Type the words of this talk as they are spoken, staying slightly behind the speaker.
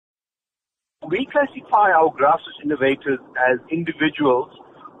We classify our grassroots innovators as individuals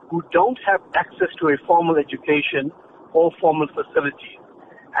who don't have access to a formal education or formal facilities.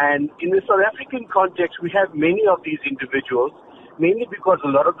 And in the South African context, we have many of these individuals, mainly because a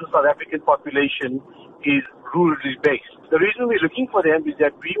lot of the South African population is rurally based. The reason we're looking for them is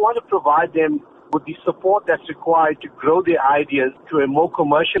that we want to provide them with the support that's required to grow their ideas to a more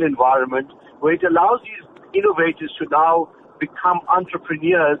commercial environment where it allows these innovators to now become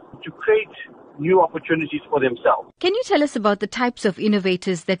entrepreneurs to create new opportunities for themselves. Can you tell us about the types of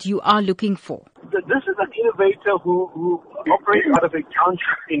innovators that you are looking for? This is an innovator who operates out of a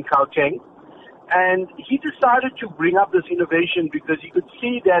township in Gauteng, and he decided to bring up this innovation because he could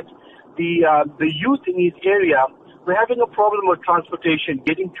see that the youth in his area were having a problem with transportation,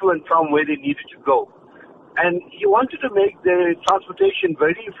 getting to and from where they needed to go. And he wanted to make the transportation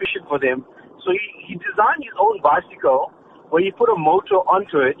very efficient for them, so he designed his own bicycle where he put a motor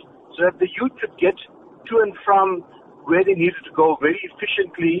onto it so that the youth could get to and from where they needed to go very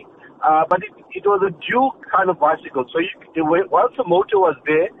efficiently. But it was a dual kind of bicycle. So once the motor was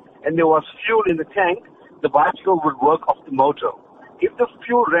there and there was fuel in the tank, the bicycle would work off the motor. If the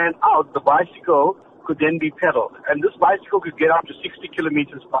fuel ran out, the bicycle could then be pedaled. And this bicycle could get up to 60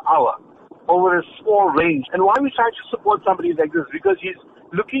 kilometers per hour over a small range. And why we try to support somebody like this? Because he's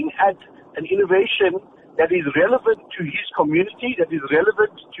looking at an innovation that is relevant to his community, that is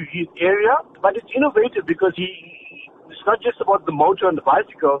relevant to his area, but it's innovative because it's not just about the motor and the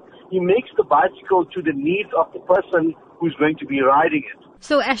bicycle. He makes the bicycle to the needs of the person who's going to be riding it.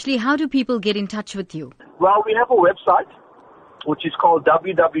 So, Ashley, how do people get in touch with you? Well, we have a website, which is called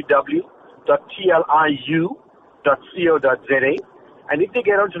www.tliu.co.za. And if they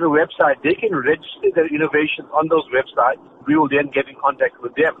get onto the website, they can register their innovations on those websites. We will then get in contact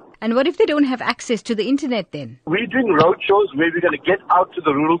with them. And what if they don't have access to the internet then? We're doing roadshows where we're going to get out to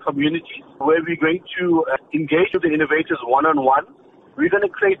the rural communities, where we're going to engage with the innovators one-on-one. We're going to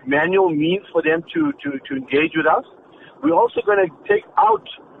create manual means for them to engage with us. We're also going to take out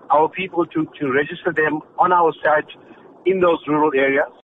our people to register them on our site in those rural areas.